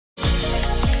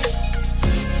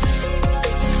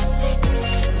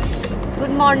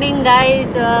morning, guys.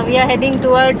 We are heading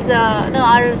towards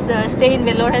our stay in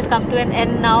Vellore has come to an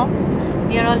end now.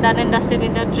 We are all done and dusted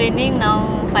with the training. Now,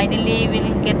 finally,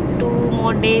 we'll get 2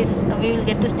 more days. We will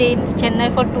get to stay in Chennai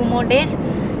for 2 more days,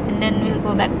 and then we'll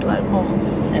go back to our home.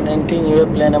 And anything you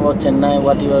have planned about Chennai?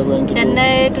 What you are going to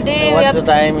Chennai do? today? What's the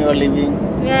time you are leaving?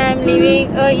 Yeah, I'm leaving.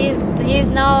 He is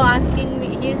now asking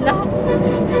me. He is now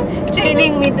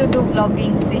training me to do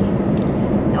vlogging. See,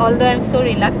 although I'm so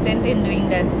reluctant in doing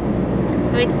that.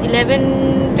 So it's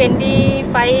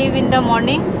 11:25 in the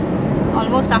morning,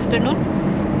 almost afternoon.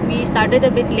 We started a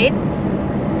bit late,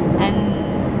 and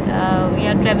we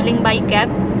are traveling by cab.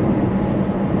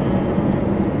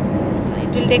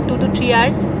 It will take 2 to 3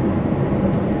 hours.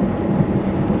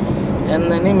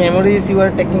 And any memories you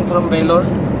are taking from Vellore?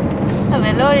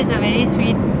 Vellore is a very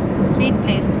sweet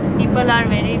place. People are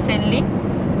very friendly,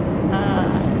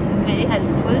 very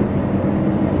helpful,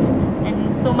 and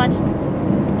so much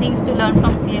things to learn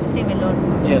from CMC Vellore.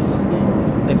 Yes,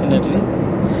 definitely.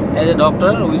 As a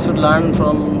doctor, we should learn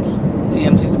from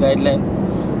CMC's guideline.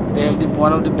 They have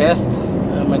one of the best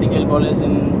medical colleges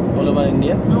in all over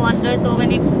India. No wonder so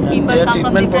many people come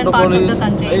from different parts of the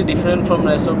country. Very different from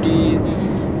rest of the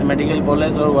medical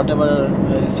college or whatever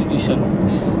institution.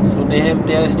 So they have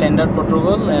their standard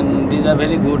protocol, and these are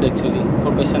very good actually for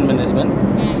patient management.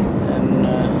 And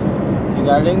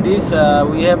regarding this,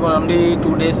 we have only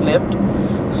 2 days left.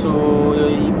 So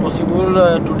if possible,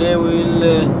 today we will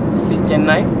see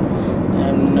Chennai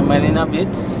and Marina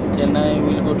Beach. Chennai we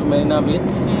will go to Marina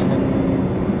Beach, and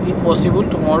if possible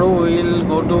tomorrow we will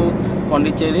go to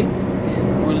Pondicherry.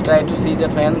 We will try to see the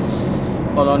fans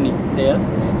colony there.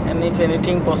 And if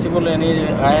anything possible, I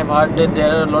have heard that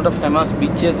there are a lot of famous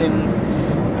beaches in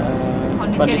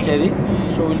Pondicherry.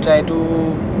 So we'll try to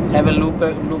have a look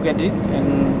at it, and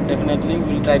definitely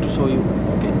we'll try to show you.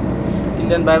 Okay. Till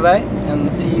then, bye bye, and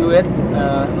see you at.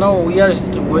 Now we are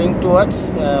going towards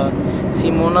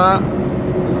Shimona.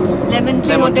 Lemon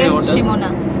Tree Hotel, Shimona.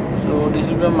 So this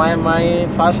will be my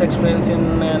first experience in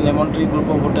Lemon Tree group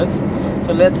of hotels. So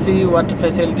let's see what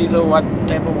facilities or what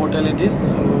type of hotel it is.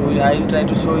 So I will try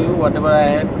to show you whatever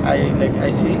I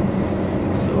see.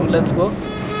 So let's go.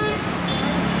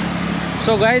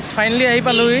 So guys, finally I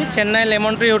paluhi Chennai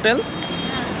Lemon Tree Hotel.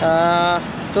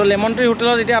 So Lemon Tree Hotel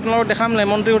এতিয়া আপোনালোকক দেখাম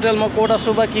Lemon Tree Hotel মই ক'ত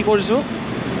আছো বা কি কৰিছো।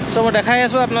 So মই দেখাই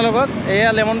আছো আপোনালোকক এয়া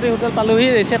Lemon Tree Hotel পালুহি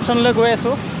ৰিসেপশনলৈ গৈ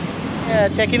আছো।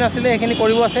 চেক ইন আছিলে এখিনি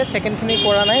কৰিব আছে, চেক ইন খিনি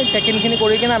কৰা নাই। চেক ইন খিনি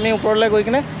কৰি কিনে আমি ওপৰলৈ গৈ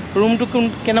কিনে ৰুমটো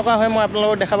কেনেকুৱা হয় মই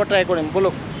আপোনালোকক দেখাব ট্ৰাই কৰিম।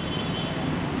 বলক।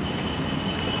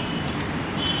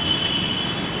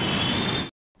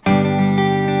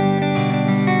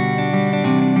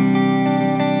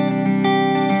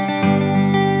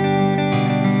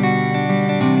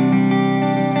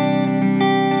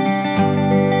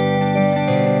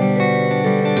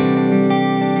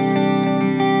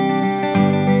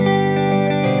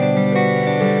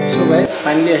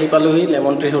 Finally ahi paluhi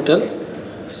Lemon Tree Hotel.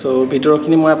 So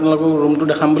ভিতৰখিনি মই আপোনালোকক ৰুমটো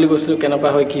দেখাম বুলি কৈছিলো কেনেকুৱা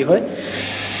হয় কি হয়।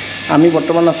 আমি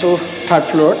বৰ্তমান আছো 3rd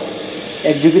ফ্লোৰত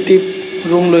এক্সিকিউটিভ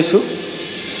ৰুম লৈছো।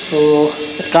 সো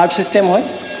কাৰ্ড সিস্টেম হয়।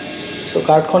 সো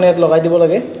কাৰ্ডখন ইয়াত লগাই দিব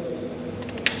লাগে।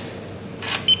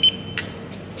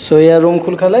 সো এয়া ৰুম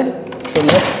খুল খালে। So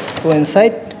let's go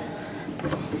inside,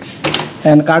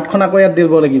 and কাৰ্ডখন আকৌ ইয়াত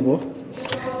দিব লাগিব।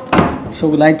 সো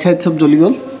লাইট সাইড সব জ্বলি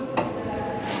গল।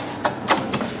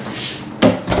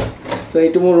 So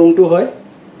এইটো মোৰ ৰুমটো হয়।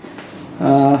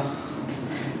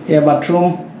 এয়া বাথৰুম,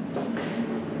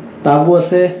 টাবো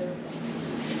আছে,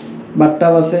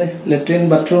 বাথটাব আছে, লেট্ৰিন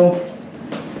বাথৰুম।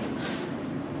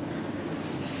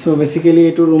 সো বেসিক্যালি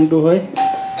এইটো ৰুমটো হয়।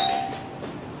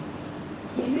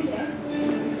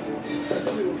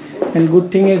 And good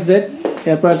thing is that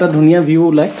ইয়াৰ পৰা এটা ধুনীয়া ভিউ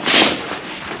ওলায়।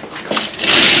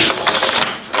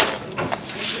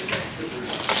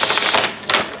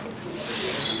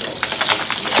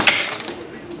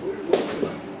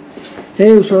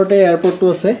 এই ওচৰতে এয়াৰপোৰ্টটো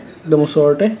আছে একদম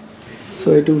ওচৰতে। সো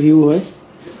এইটো ভিউ হয়।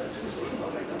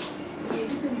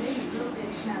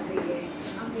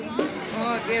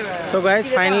 So guys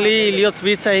finally Elliots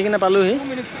beach আহি কিনে পালোহি।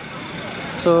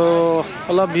 সো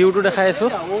অলপ ভিউটো দেখাই আছো।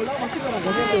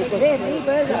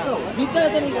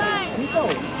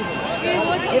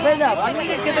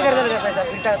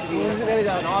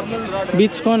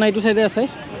 বিচখন এইটো সাইডে আছে।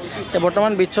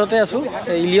 বৰ্তমান বিচতে আছো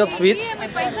Elliots বিচ।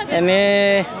 এনে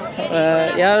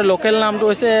ইয়াৰ লোকেল নামটো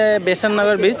হৈছে বেচন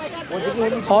নগৰ বিচ।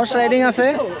 হৰ্স ৰাইডিং আছে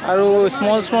আৰু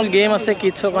স্মল গেম আছে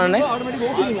কিডছৰ কাৰণে।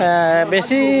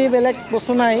 বেছি বেলেগ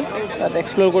বস্তু নাই তাত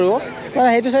এক্সপ্লোৰ কৰিব।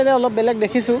 সেইটো সাইডে অলপ বেলেগ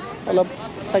দেখিছো, অলপ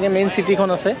চাগে মেইন সিটিখন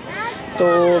আছে। তো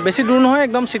বেছি দূৰ নহয়,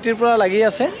 একদম সিটিৰ পৰা লাগি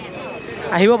আছে।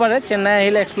 আহিব পাৰে, চেন্নাই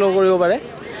আহিলে এক্সপ্লোৰ কৰিব পাৰে।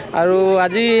 আৰু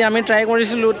আজি আমি ট্ৰাই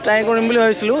কৰিম বুলি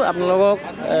ভাবিছিলোঁ আপোনালোকক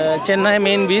চেন্নাই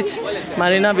মেইন বিচ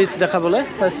মাৰিনা বিচ দেখাবলৈ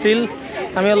ষ্টিল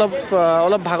আমি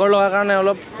অলপ ভাগৰ লগাৰ কাৰণে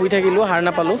অলপ শুই থাকিলোঁ হাৰ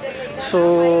নাপালোঁ চ'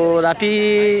 ৰাতি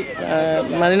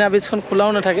মাৰিনা বিচখন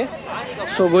খোলাও নাথাকে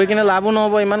চ' গৈ কিনে লাভো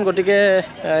নহ'ব ইমান গতিকে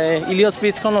ইলিয়টছ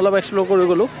বিচখন অলপ এক্সপ্ল'ৰ কৰি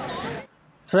গ'লোঁ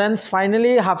ফ্ৰেণ্ডছ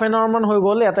ফাইনেলি হাফ এন আৱাৰমান হৈ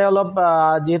গ'ল ইয়াতে অলপ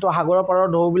যিহেতু সাগৰৰ পাৰৰ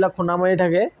ঢৌবিলাক খুন্দা মাৰি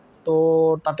থাকে তো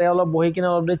তাতে অলপ বহি কিনে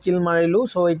অলপ দেৰি চিল মাৰিলোঁ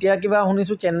চ' এতিয়া কিবা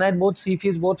শুনিছোঁ চেন্নাইত বহুত চি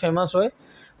ফিছ বহুত ফেমাছ হয়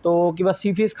তো কিবা চি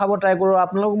ফিছ খাব ট্ৰাই কৰোঁ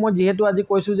আপোনালোকক মই যিহেতু আজি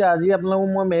কৈছোঁ যে আজি আপোনালোকক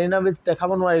মই মেৰিনা বিচ দেখাব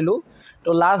নোৱাৰিলোঁ তো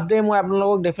লাষ্ট ডে মই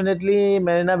আপোনালোকক ডেফিনেটলি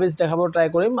মেৰিনা বিচ দেখাব ট্ৰাই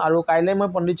কৰিম আৰু কাইলৈ মই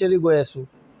পণ্ডিচেৰী গৈ আছোঁ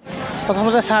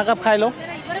প্ৰথমতে চাহ একাপ খাই লওঁ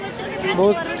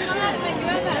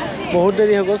বহুত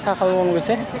দেৰি হৈ গ'ল চাহ খাব মন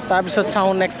গৈছে তাৰপিছত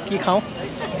চাওঁ নেক্সট কি খাওঁ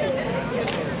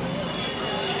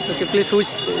Okay, please,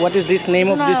 what is this name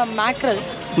of this? Mackerel.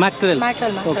 Mackerel.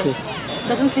 Okay.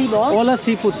 This one sea boss. All are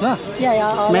seafoods, na?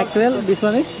 Yeah. Mackerel. This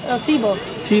one is? Sea boss.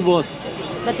 Sea boss.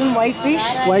 This one white fish.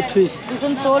 White fish. This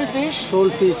one sole fish.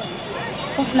 Sole fish.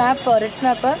 This one snapper. Red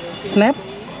snapper.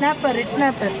 Snapper. Red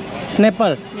snapper.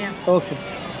 Snapper. Yeah. Okay.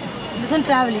 This one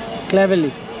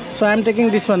Clavely. So I am taking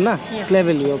this one, na? Yeah.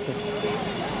 Clavely. Okay.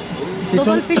 This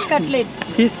one fish cutlet.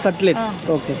 Fish cutlet.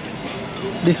 Okay.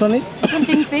 This one is? This one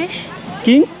kingfish.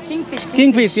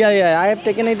 Kingfish. Yeah. I have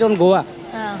taken it on Goa.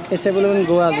 It's available in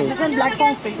Goa. This one black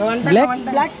pomfret.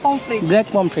 Black pomfret. Black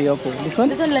pomfret. Okay. This one?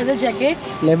 This one leather jacket.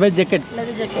 Leather jacket.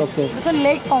 Okay. This one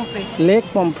lake pomfret. Lake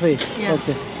pomfret. Yeah.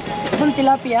 Okay. This one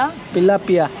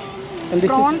tilapia. And this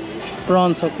prawns.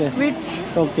 Prawns. Okay. Squid.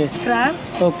 Okay. Crab.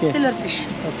 Okay. Silverfish.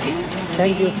 Okay.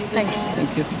 Thank you.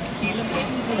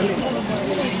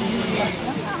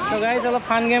 So guys, all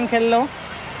fun game খেললো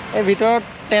এই ভিতৰত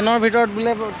 10ৰ ভিতৰত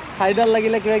বোলে 4ডাল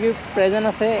লাগিলে কিবা কিবি present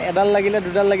আছে এডাল লাগিলে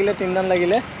দুডাল লাগিলে তিনডাল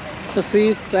লাগিলে সো সি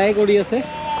ট্ৰাই কৰি আছে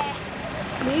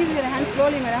Leave your hand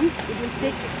slowly, madam. It will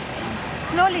stick.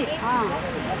 Slowly.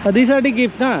 These are the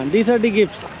gifts, na? These are the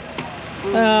gifts.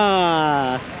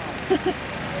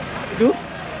 Tu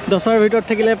 10ৰ ভিতৰত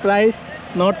থাকিলে প্ৰাইজ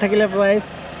 9ত থাকিলে প্ৰাইজ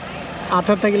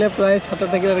 8ত থাকিলে প্ৰাইজ 7ত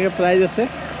থাকিলে প্ৰাইজ আছে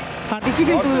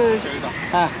Difficult to.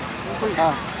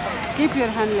 Keep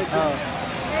your hand like that.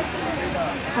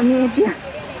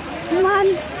 Come on.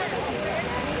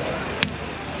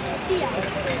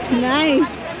 Nice.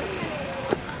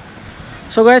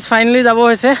 So guys, finally যাব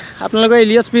হৈছে আপোনালোকে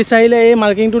এলিয়টছ beach আহিলে এই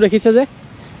মাৰ্কিংটো দেখিছে যে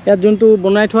ইয়াত যোনটো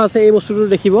বনাই থোৱা আছে এই বস্তুটো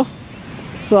দেখিব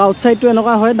সো আউটসাইডটো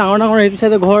এনেকুৱা হয় ডাঙৰ সেইটো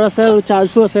সাইডে ঘৰ আছে আৰু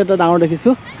চাৰ্চো আছে এটা ডাঙৰ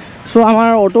দেখিছোঁ সো আমাৰ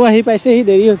অটো আহি পাইছে হি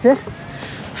দেৰি হৈছে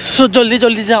সো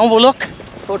জলদি যাওঁ বলক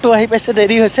অটো আহি পাইছে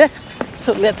দেৰি হৈছে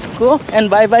so let's go and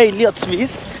by Elliots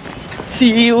Beach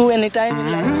see you anytime in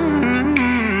life